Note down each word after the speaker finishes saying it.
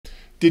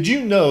Did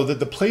you know that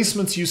the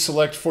placements you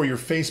select for your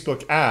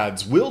Facebook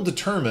ads will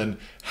determine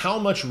how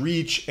much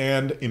reach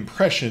and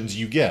impressions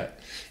you get?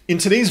 In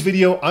today's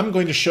video, I'm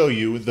going to show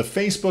you the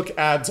Facebook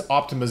ads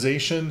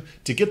optimization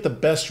to get the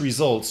best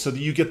results so that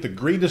you get the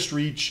greatest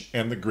reach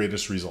and the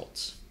greatest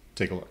results.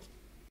 Take a look.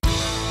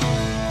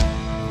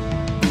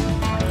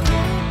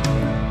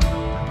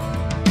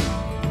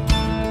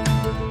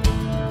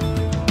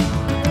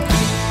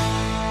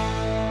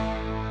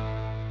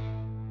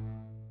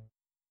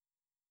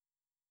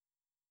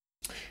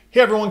 Hey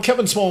everyone,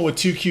 Kevin Smullin with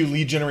 2Q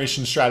Lead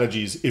Generation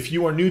Strategies. If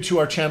you are new to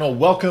our channel,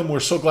 welcome. We're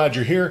so glad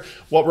you're here.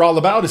 What we're all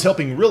about is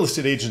helping real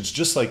estate agents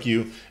just like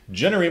you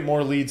generate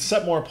more leads,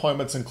 set more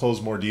appointments, and close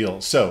more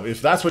deals. So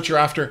if that's what you're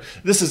after,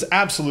 this is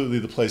absolutely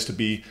the place to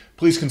be.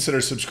 Please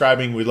consider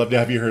subscribing. We'd love to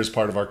have you here as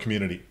part of our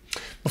community.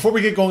 Before we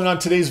get going on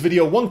today's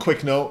video, one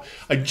quick note.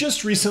 I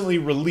just recently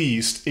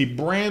released a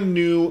brand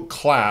new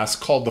class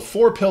called The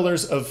 4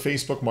 Pillars of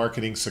Facebook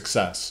Marketing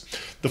Success.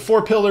 The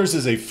 4 Pillars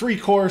is a free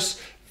course.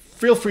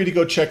 Feel free to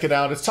go check it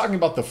out. It's talking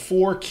about the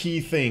 4 key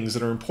things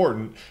that are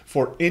important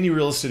for any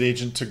real estate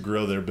agent to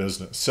grow their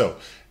business. So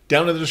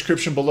down in the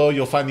description below,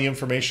 you'll find the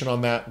information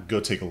on that.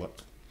 Go take a look.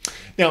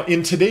 Now,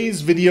 in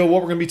today's video,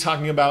 what we're going to be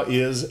talking about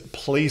is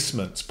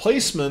placements.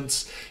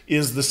 Placements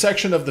is the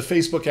section of the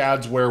Facebook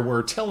ads where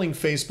we're telling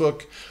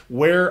Facebook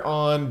where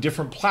on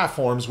different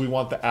platforms we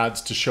want the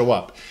ads to show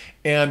up.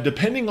 And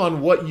depending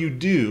on what you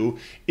do,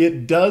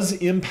 it does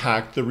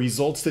impact the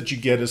results that you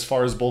get as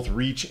far as both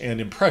reach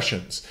and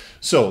impressions.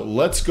 So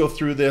let's go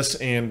through this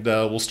and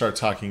we'll start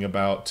talking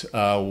about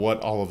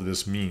what all of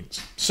this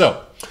means.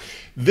 So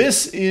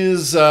this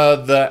is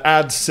the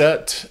ad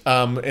set,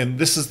 and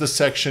this is the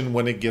section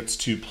when it gets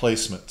to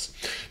placements.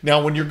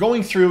 Now, when you're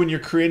going through and you're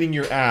creating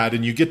your ad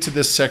and you get to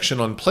this section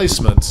on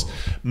placements,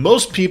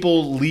 most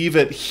people leave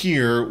it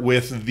here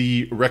with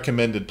the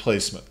recommended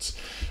placements.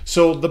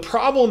 So the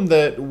problem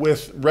that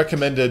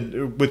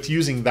with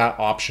using that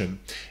option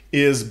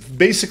is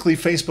basically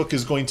Facebook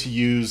is going to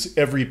use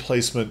every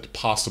placement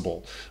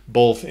possible,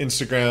 both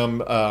Instagram,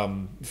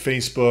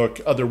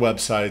 Facebook, other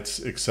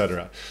websites,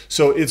 etc.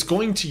 So it's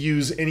going to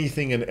use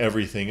anything and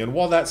everything. And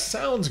while that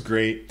sounds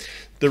great,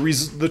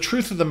 the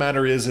truth of the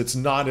matter is it's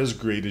not as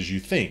great as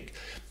you think,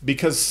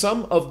 because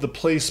some of the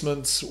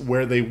placements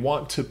where they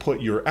want to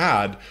put your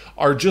ad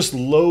are just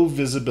low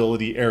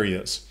visibility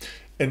areas.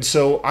 And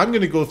so I'm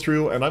going to go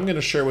through and I'm going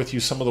to share with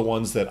you some of the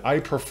ones that I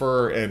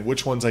prefer and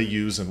which ones I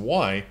use and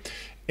why.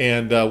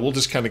 And we'll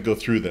just kind of go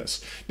through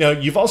this. Now,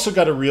 you've also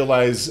got to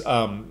realize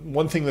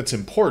one thing that's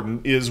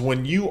important is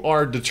when you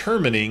are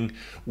determining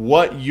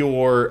what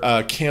your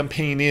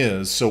campaign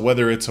is, so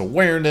whether it's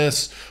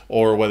awareness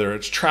or whether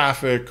it's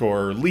traffic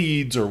or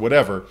leads or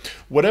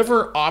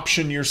whatever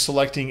option you're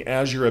selecting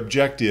as your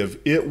objective,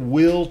 it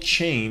will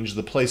change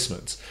the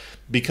placements,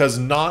 because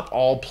not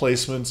all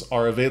placements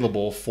are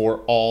available for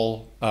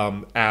all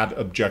ad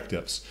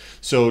objectives.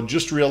 So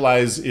just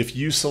realize if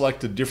you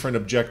select a different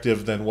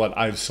objective than what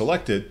I've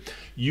selected,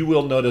 you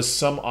will notice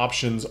some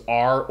options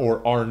are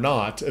or are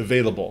not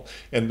available.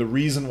 And the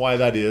reason why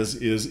that is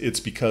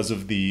it's because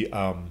of the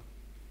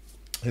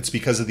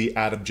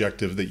ad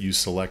objective that you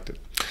selected.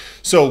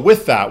 So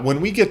with that,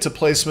 when we get to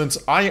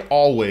placements, I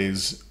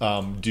always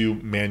do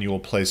manual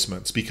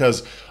placements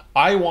because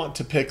I want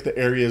to pick the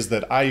areas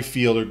that I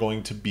feel are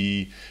going to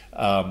be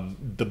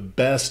the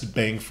best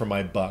bang for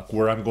my buck,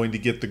 where I'm going to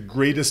get the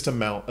greatest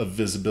amount of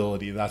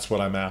visibility. That's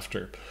what I'm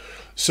after.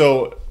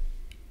 So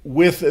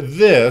with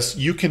this,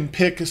 you can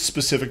pick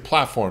specific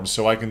platforms.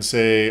 So I can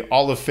say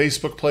all of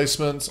Facebook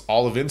placements,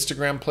 all of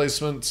Instagram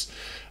placements.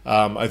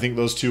 I think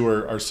those two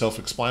are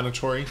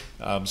self-explanatory,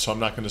 so I'm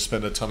not going to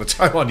spend a ton of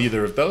time on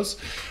either of those.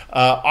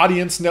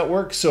 Audience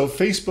network. So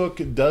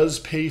Facebook does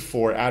pay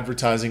for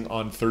advertising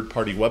on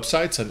third-party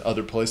websites and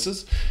other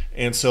places,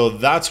 and so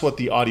that's what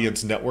the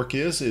audience network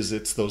is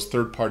it's those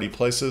third-party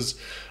places.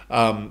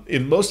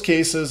 In most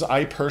cases,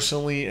 I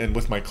personally and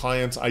with my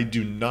clients, I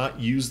do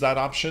not use that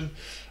option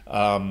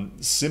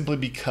simply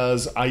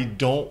because I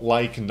don't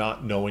like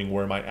not knowing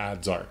where my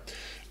ads are.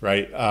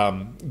 Right?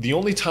 The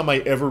only time I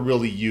ever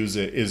really use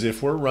it is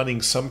if we're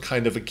running some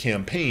kind of a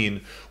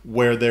campaign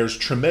where there's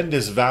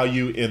tremendous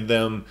value in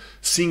them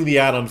seeing the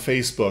ad on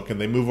Facebook and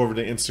they move over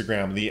to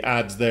Instagram, the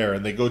ad's there,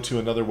 and they go to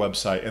another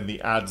website and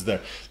the ad's there.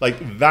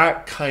 Like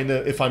that kind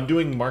of, if I'm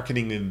doing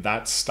marketing in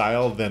that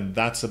style, then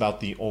that's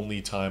about the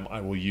only time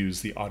I will use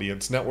the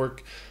audience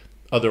network.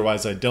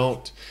 Otherwise, I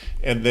don't.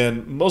 And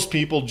then most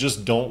people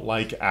just don't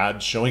like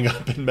ads showing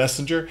up in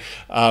Messenger.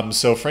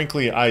 So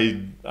frankly,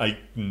 I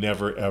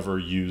never ever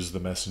use the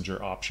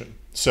Messenger option.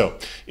 So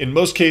in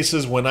most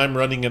cases, when I'm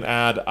running an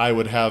ad, I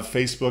would have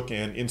Facebook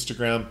and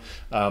Instagram,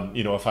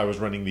 if I was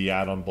running the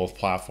ad on both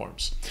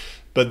platforms.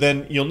 But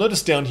then you'll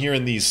notice down here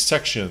in these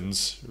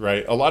sections,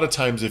 right? A lot of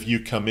times if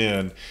you come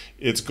in,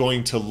 it's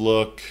going to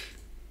look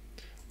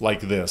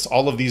like this.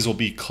 All of these will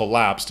be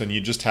collapsed and you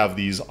just have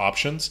these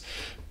options.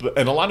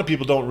 And a lot of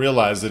people don't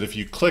realize that if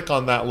you click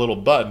on that little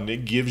button,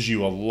 it gives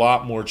you a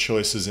lot more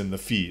choices in the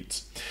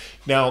feeds.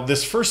 Now,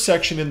 this first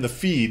section in the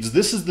feeds,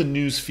 this is the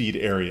news feed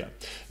area.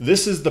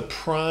 This is the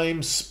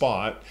prime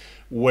spot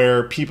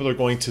where people are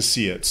going to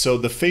see it. So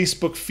the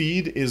Facebook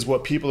feed is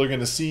what people are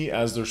going to see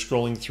as they're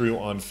scrolling through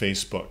on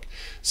Facebook.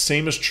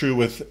 Same is true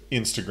with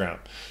Instagram.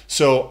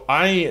 So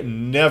I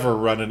never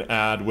run an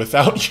ad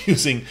without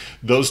using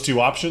those two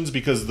options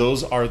because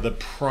those are the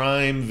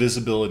prime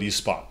visibility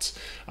spots.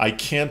 I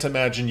can't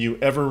imagine you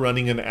ever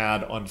running an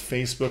ad on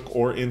Facebook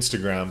or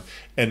Instagram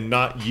and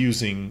not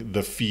using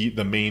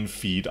the main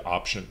feed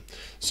option.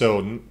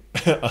 So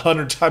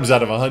 100 times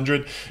out of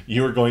 100,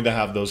 you are going to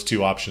have those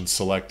two options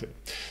selected.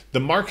 The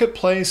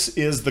marketplace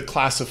is the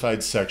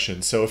classified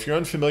section. So if you're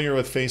unfamiliar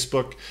with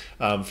Facebook,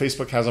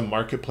 Facebook has a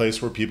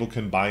marketplace where people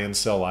can buy and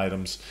sell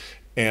items.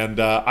 And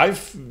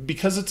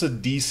because it's a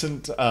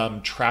decent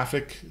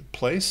traffic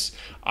place,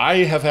 I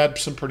have had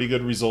some pretty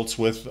good results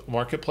with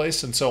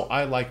Marketplace, and so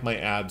I like my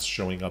ads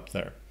showing up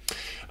there.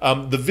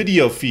 The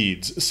video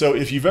feeds. So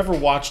if you've ever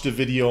watched a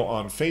video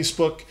on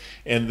Facebook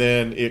and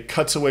then it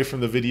cuts away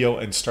from the video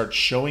and starts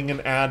showing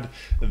an ad,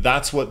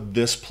 that's what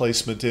this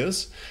placement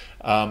is.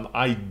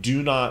 I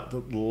do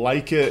not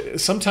like it.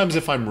 Sometimes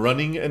if I'm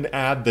running an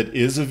ad that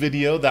is a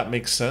video, that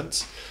makes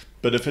sense.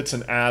 But if it's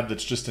an ad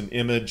that's just an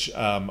image,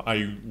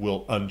 I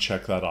will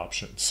uncheck that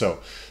option. So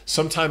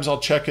sometimes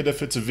I'll check it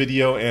if it's a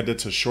video and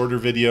it's a shorter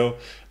video.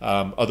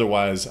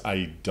 Otherwise,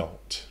 I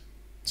don't.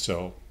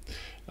 So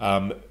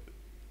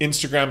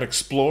Instagram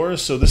Explorer.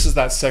 So this is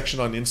that section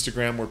on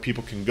Instagram where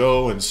people can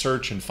go and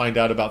search and find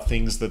out about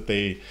things that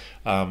they,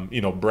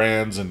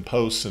 brands and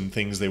posts and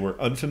things they were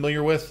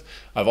unfamiliar with.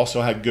 I've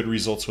also had good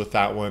results with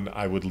that one.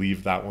 I would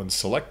leave that one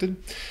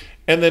selected.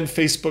 And then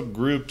Facebook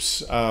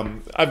groups,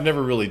 I've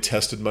never really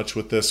tested much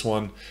with this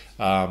one.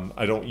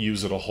 I don't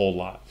use it a whole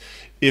lot.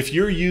 If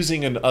you're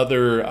using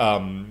another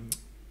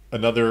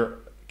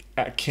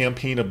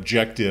campaign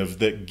objective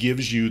that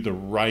gives you the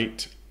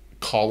right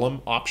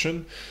column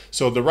option,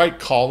 so the right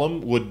column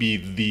would be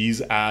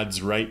these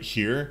ads right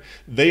here.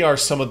 They are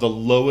some of the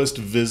lowest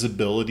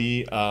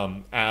visibility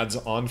ads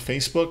on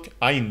Facebook.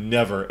 I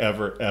never,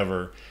 ever,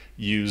 ever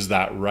use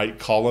that right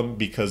column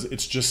because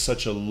it's just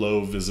such a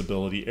low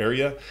visibility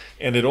area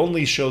and it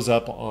only shows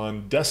up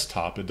on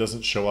desktop. It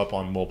doesn't show up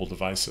on mobile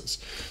devices.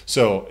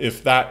 So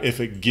if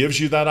it gives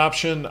you that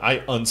option, I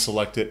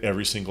unselect it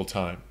every single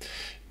time.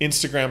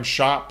 Instagram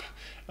Shop.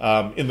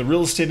 In the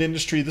real estate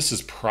industry, this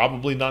is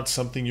probably not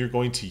something you're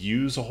going to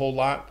use a whole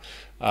lot.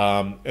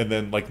 And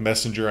then like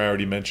Messenger, I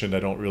already mentioned, I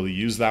don't really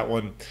use that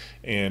one.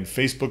 And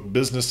Facebook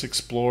Business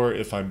Explorer,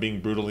 if I'm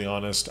being brutally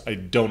honest, I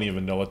don't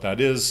even know what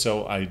that is,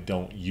 so I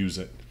don't use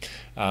it.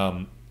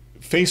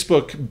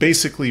 Facebook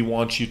basically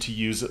wants you to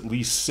use at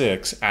least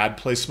 6 ad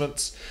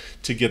placements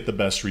to get the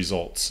best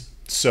results.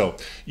 So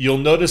you'll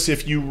notice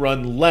if you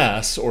run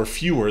less or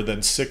fewer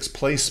than 6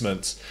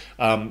 placements,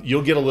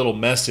 you'll get a little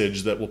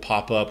message that will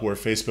pop up where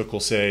Facebook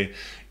will say,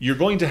 you're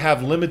going to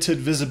have limited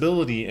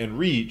visibility and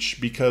reach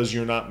because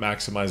you're not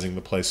maximizing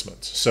the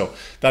placements. So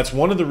that's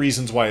one of the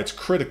reasons why it's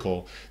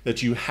critical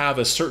that you have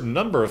a certain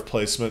number of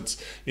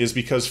placements, is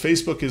because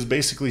Facebook is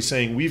basically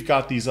saying, we've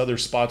got these other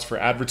spots for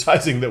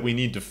advertising that we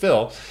need to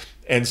fill.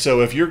 And so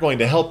if you're going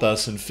to help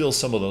us and fill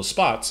some of those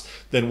spots,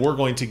 then we're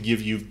going to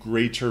give you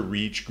greater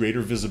reach,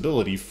 greater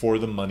visibility for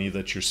the money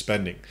that you're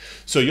spending.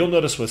 So you'll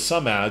notice with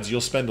some ads,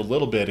 you'll spend a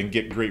little bit and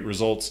get great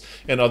results,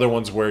 and other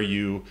ones where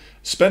you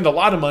spend a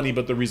lot of money,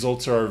 but the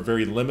results are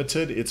very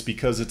limited. It's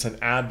because it's an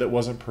ad that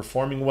wasn't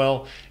performing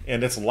well,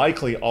 and it's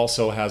likely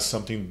also has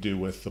something to do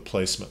with the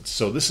placements.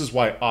 So this is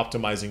why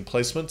optimizing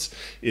placements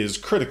is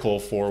critical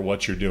for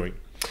what you're doing.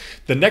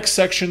 The next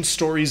section,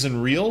 stories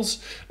and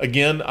reels.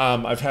 Again,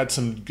 I've had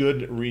some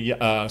good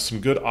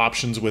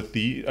options with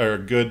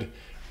good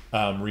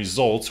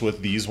results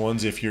with these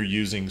ones. If you're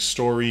using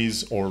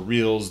stories or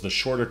reels, the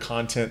shorter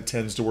content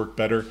tends to work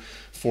better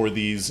for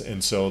these,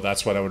 and so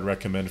that's what I would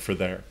recommend for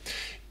there.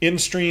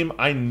 In-stream,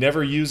 I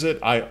never use it.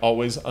 I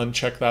always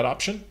uncheck that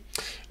option.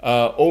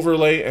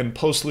 Overlay and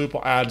post loop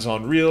ads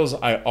on reels,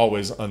 I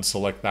always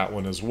unselect that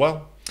one as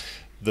well.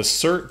 The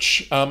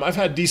search, I've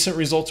had decent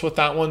results with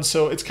that one,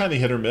 so it's kind of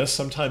hit or miss.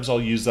 Sometimes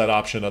I'll use that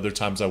option, other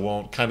times I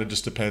won't. Kind of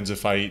just depends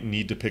if I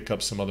need to pick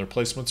up some other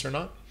placements or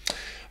not.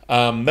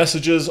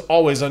 Messages,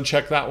 always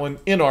uncheck that one.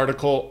 In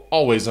article,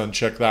 always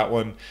uncheck that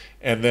one.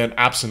 And then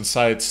apps and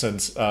sites,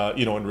 since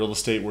in real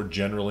estate we're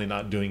generally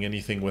not doing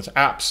anything with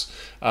apps,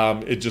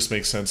 it just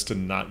makes sense to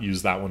not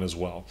use that one as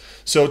well.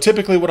 So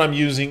typically what I'm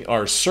using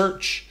are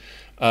search,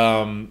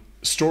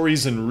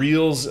 stories and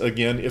reels.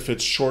 Again, if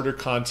it's shorter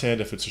content,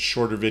 if it's a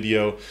shorter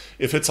video.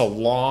 If it's a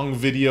long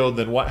video,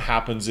 then what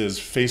happens is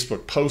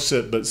Facebook posts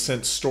it, but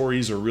since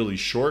stories are really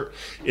short,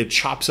 it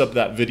chops up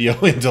that video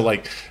into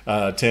like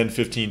 10,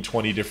 15,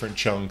 20 different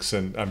chunks,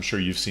 and I'm sure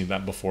you've seen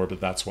that before,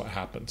 but that's what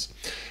happens.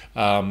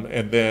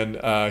 And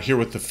then here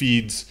with the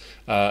feeds,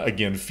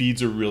 Again,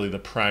 feeds are really the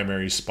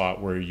primary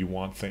spot where you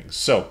want things.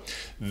 So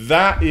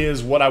that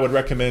is what I would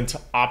recommend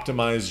to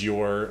optimize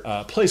your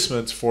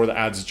placements for the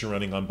ads that you're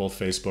running on both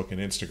Facebook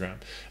and Instagram.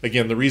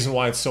 Again, the reason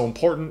why it's so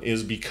important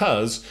is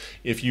because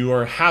if you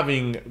are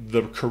having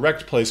the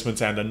correct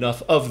placements and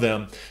enough of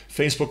them,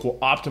 Facebook will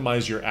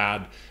optimize your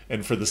ad,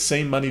 and for the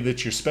same money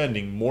that you're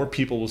spending, more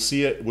people will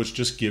see it, which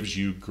just gives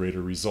you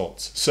greater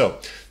results. So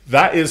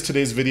that is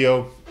today's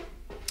video.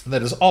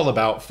 That is all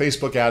about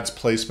Facebook ads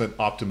placement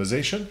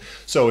optimization.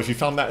 So if you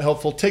found that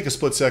helpful, take a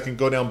split second,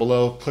 go down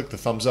below, click the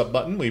thumbs up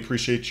button. We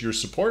appreciate your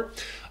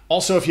support.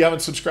 Also, if you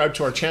haven't subscribed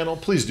to our channel,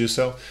 please do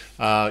so.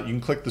 You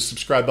can click the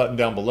subscribe button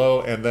down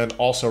below, and then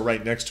also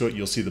right next to it,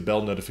 you'll see the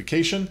bell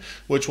notification,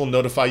 which will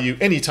notify you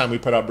anytime we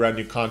put out brand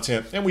new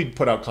content. And we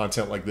put out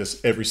content like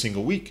this every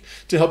single week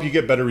to help you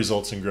get better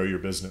results and grow your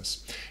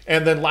business.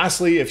 And then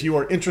lastly, if you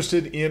are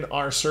interested in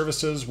our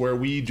services where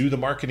we do the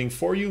marketing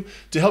for you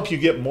to help you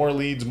get more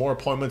leads, more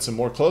appointments, and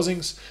more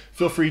closings,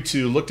 feel free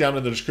to look down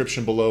in the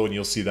description below and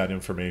you'll see that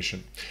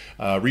information.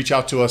 Reach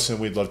out to us and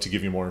we'd love to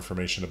give you more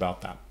information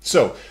about that.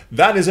 So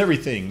that is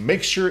everything.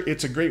 Make sure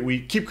it's a great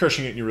week. Keep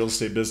crushing it in your real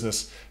estate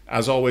business.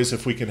 As always,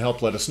 if we can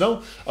help, let us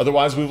know.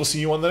 Otherwise, we will see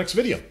you on the next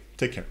video.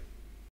 Take care.